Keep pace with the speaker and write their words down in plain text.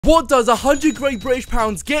What does 100 Great British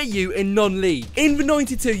Pounds get you in non-league? In the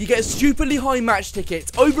 92, you get stupidly high match tickets,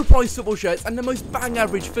 overpriced football shirts, and the most bang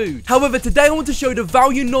average food. However, today I want to show the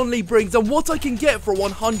value non-league brings and what I can get for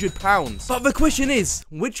 £100. But the question is,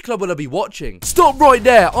 which club will I be watching? Stop right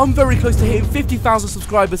there! I'm very close to hitting 50,000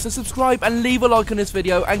 subscribers, so subscribe and leave a like on this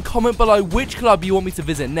video and comment below which club you want me to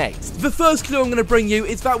visit next. The first clue I'm going to bring you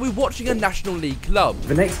is that we're watching a National League club.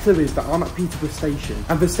 The next clue is that I'm at Peterborough Station,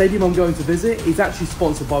 and the stadium I'm going to visit is actually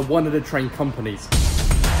sponsored by one of the train companies.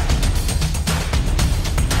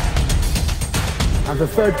 And the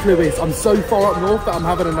third clue is I'm so far up north that I'm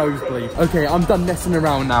having a nosebleed. Okay, I'm done messing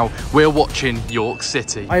around now. We're watching York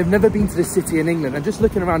City. I have never been to this city in England, and just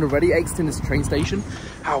looking around already, Exton is a train station.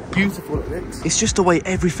 How beautiful it looks. It's just the way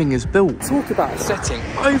everything is built. Talk about Setting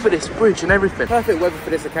over this bridge and everything. perfect weather for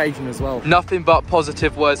this occasion as well. Nothing but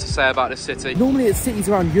positive words to say about this city. Normally it's cities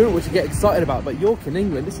around Europe which you get excited about, but York in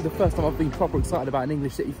England, this is the first time I've been proper excited about an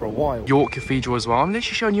English city for a while. York Cathedral as well. I'm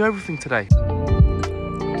literally showing you everything today.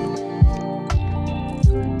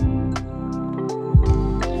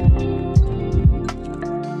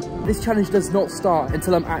 This challenge does not start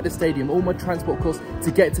until I'm at the stadium. All my transport costs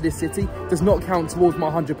to get to this city does not count towards my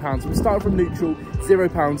 £100. We start from neutral,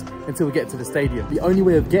 £0 until we get to the stadium. The only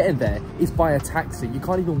way of getting there is by a taxi. You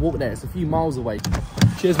can't even walk there, it's a few miles away.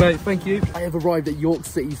 Cheers, mate. Thank you. I have arrived at York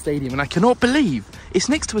City Stadium, And I cannot believe it's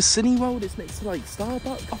next to a Cineworld. it's next to like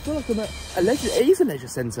Starbucks. I feel like I'm at a leisure, it is a leisure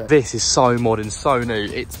centre. This is so modern, so new.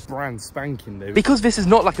 It's Brand spanking new. because this is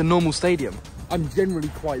not like a normal stadium. I'm generally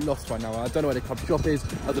quite lost right now. I don't know where the club shop is.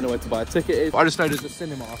 I don't know where to buy a ticket is. I just know There's there's a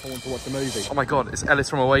cinema if I want to watch a movie. Oh my god, it's Ellis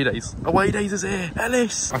from Away Days. Away Days is here.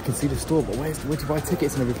 Ellis! I can see the store, but where do you buy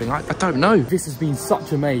tickets and everything? I don't know. This has been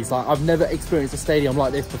such a maze. Like, I've never experienced a stadium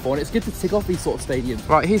like this before, and it's good to tick off these sort of stadiums.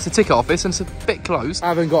 Right, here's the ticket office and it's a bit closed. I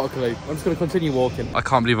haven't got a clue. I'm just going to continue walking. I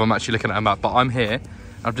can't believe I'm actually looking at a map, but I'm here.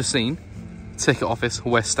 I've just seen ticket office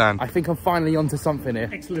West Stand. I think I'm finally onto something here.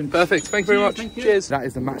 Excellent. Perfect. Thank you very much. Cheers. That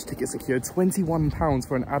is the match ticket secured. £21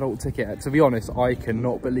 for an adult ticket. To be honest, I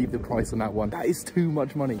cannot believe the price on that one. That is too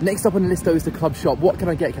much money. Next up on the list though is the club shop. What can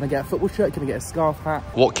I get? Can I get a football shirt? Can I get a scarf hat?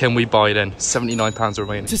 What can we buy then? £79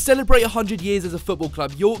 remaining. To celebrate 100 years as a football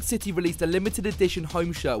club, York City released a limited edition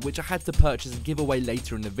home shirt which I had to purchase and give away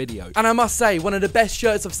later in the video. And I must say, one of the best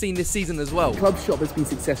shirts I've seen this season as well. Club shop has been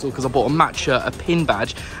successful Because I bought a match shirt, a pin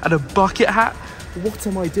badge and a bucket hat. what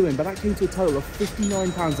am I doing? But that came to a total of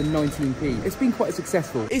 £59.19p. It's been quite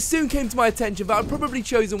successful. It soon came to my attention that I'd probably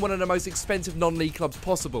chosen one of the most expensive non-league clubs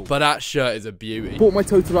possible. But that shirt is a beauty. Brought my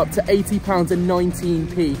total up to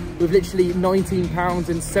 £80.19p with literally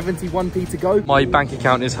 £19.71p to go. My bank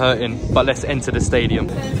account is hurting, but let's enter the stadium.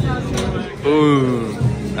 Boom.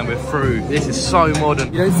 And we're through. This is so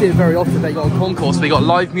modern. You don't see it very often. They got a concourse. Concourse, we got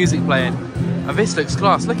live music playing. And this looks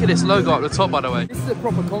class. Look at this logo at the top, by the way. This is a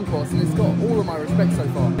proper concourse and it's got all of my respect so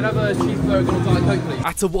far. Can I have a cheeseburger and Diet Coke, please?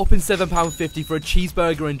 At a whopping £7.50 for a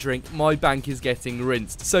cheeseburger and drink, my bank is getting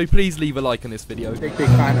rinsed. So please leave a like on this video. Big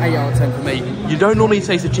fan, 8 out of 10 for me. You don't normally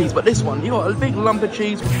taste the cheese, but this one, you got a big lump of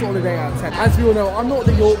cheese. Solid 8 out of 10. As we all know, I'm not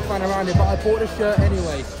the York fan around here, but I bought the shirt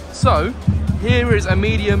anyway. So, here is a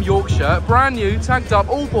medium York shirt, brand new, tagged up,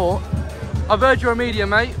 all bought. I've heard you're a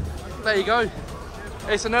medium, mate. There you go.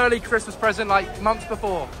 It's an early Christmas present, like months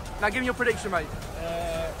before. Now give me your prediction, mate.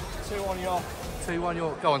 2-1 York. 2-1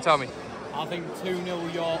 York. Go on, tell me. I think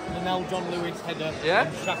 2-0 York. Lanell John Lewis header. Yeah?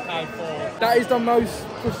 And Shakai 4. That is the most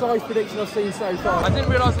precise prediction I've seen so far. I didn't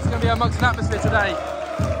realise it was going to be amongst an atmosphere today.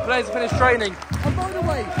 Players have finished training. And by the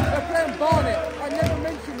way, they're playing Barnet. I never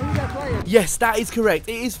mentioned who they're playing. Yes, that is correct.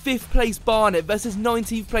 It is 5th place Barnet versus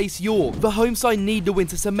 19th place York. The home side need the win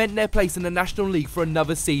to cement their place in the National League for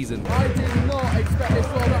another season. I did not expect this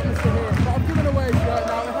sort of atmosphere here, but I'm giving away a shirt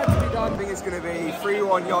now. It had to be done. I think it's going to be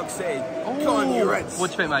 3-1 York City. Come on, you Reds. What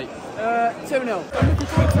do you think, mate? 2-0. I'm looking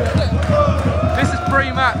forward to it. This is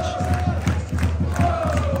pre-match.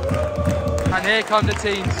 And here come the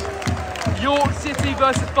teams. York City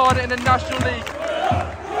versus Barnet in the National League.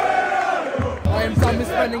 I am done with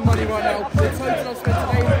spending money right now. The total I've spent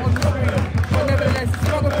today is on the screen. But nevertheless, it's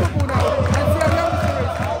about the football now. And see how the atmosphere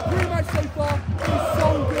is. Pre-match so far is so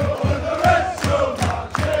good.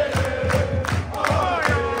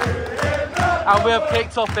 And we have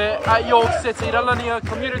kicked off it at York City, the Lanier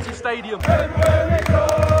Community Stadium.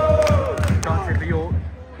 Dancing for York.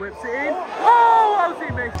 Whips it in. Oh, how's he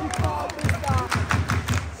missed?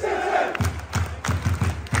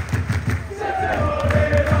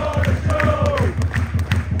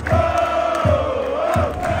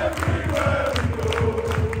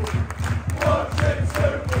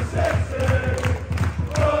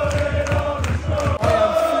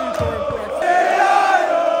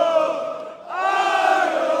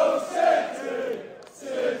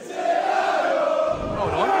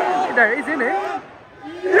 There it is, isn't it?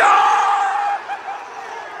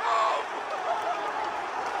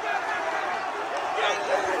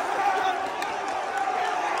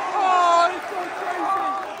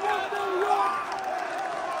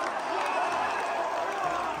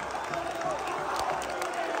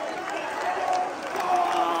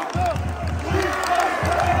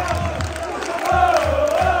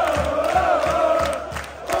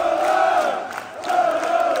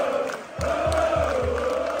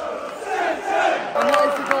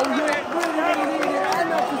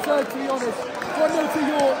 To be honest, 1-0 to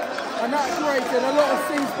York, and that created a lot of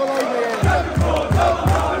scenes below me.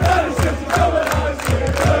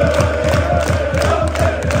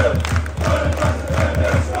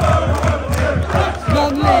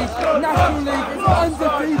 Non-league, National League, it's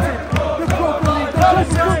undefeated. The proper league, the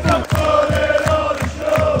best football.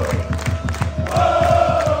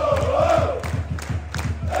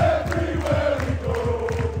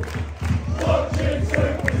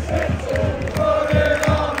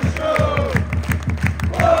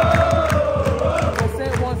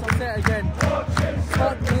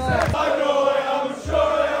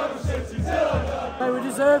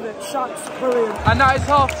 Shaq's brilliant. And that is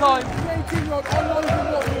half time. The 18-year-old Logan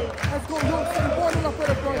Watford has got York City 1-0 up at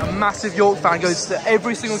a break. A massive York fan, goes to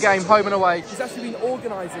every single game, home and away. He's actually been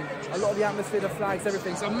organising a lot of the atmosphere, the flags,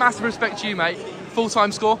 everything. So massive respect to you, mate.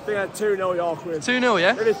 Full-time score? I think I had 2-0 York win. 2-0,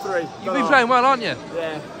 yeah? Maybe 3. You've been playing well, aren't you?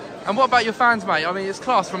 Yeah. And what about your fans, mate? I mean, it's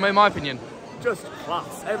class from my opinion. Just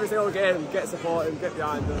class. Every single game, get supporting, get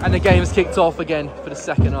behind them. And the game's kicked off again for the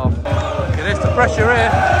second half. Look at this, the pressure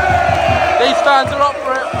here. These fans are up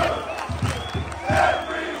for it.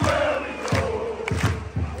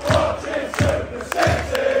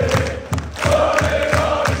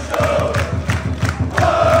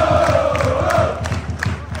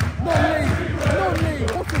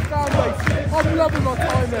 I'm loving my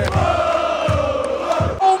time there.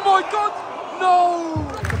 Oh my God, no!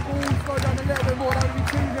 The ball's go down a little bit more, that would be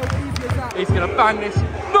 2-0 easy as that. He's gonna bang this.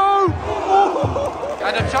 No! Oh.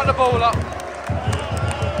 And then chuck the ball up.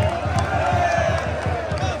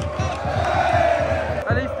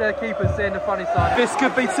 At least the keeper's seeing the funny side. This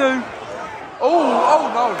could be 2. Oh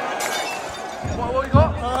no! What you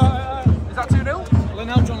got? Is that 2-0?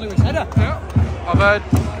 Linnell John Lewis header. Yeah. I've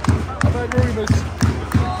heard rumours.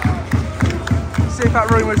 See if that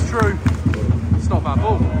rumour's true. It's not a bad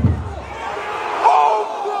ball. Oh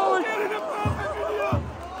my!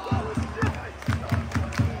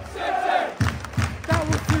 That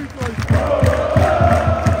was too close.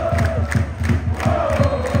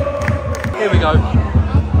 Here we go.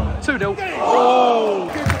 2-0. Oh!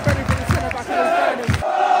 Good defending from the centre back of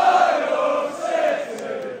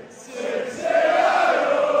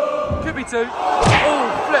the Could be 2. Oh,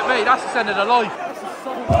 flip me, that's the centre of the life.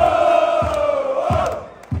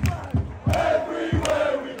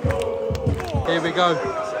 Here we go.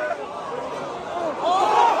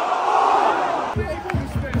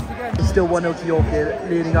 It's still 1-0 to York here,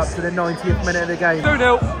 leading up to the 90th minute of the game.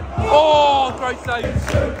 2-0. Oh, great save.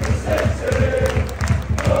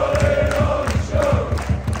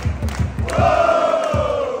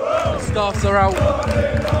 The staffs are out.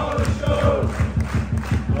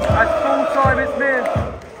 At full time it's near.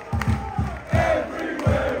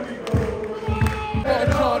 What a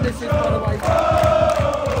chart this is, by the way.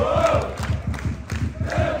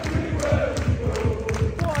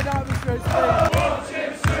 What an atmosphere it's been.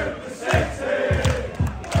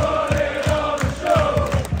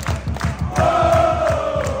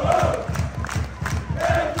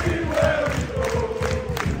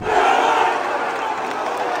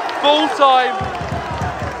 Full time.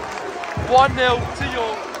 1-0 to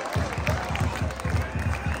York.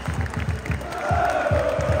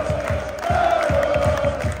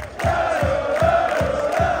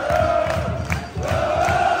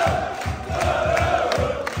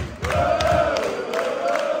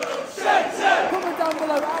 Comment down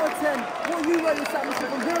below, out of 10, what you rate this atmosphere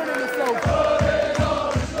from hearing it yourself.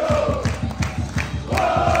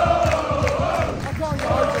 I can't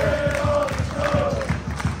get over it.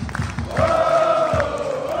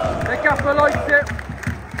 The gaffer likes it.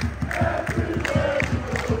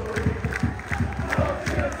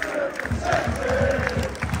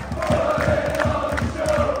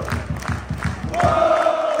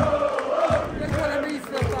 That's what it means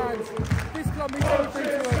to the fans. This club means everything to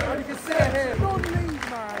us, and you can see it here. Non-league,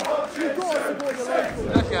 man. You've got to support your local.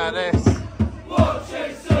 Look at this.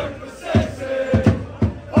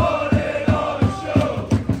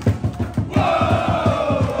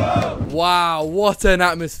 Wow, what an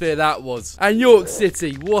atmosphere that was. And York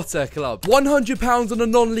City, what a club. £100 on a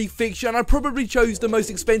non-league fixture, and I probably chose the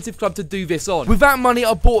most expensive club to do this on. With that money,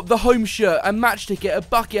 I bought the home shirt, a match ticket, a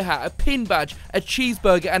bucket hat, a pin badge, a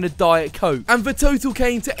cheeseburger, and a Diet Coke. And the total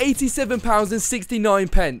came to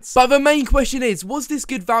 £87.69. But the main question is, was this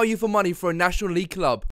good value for money for a National League club?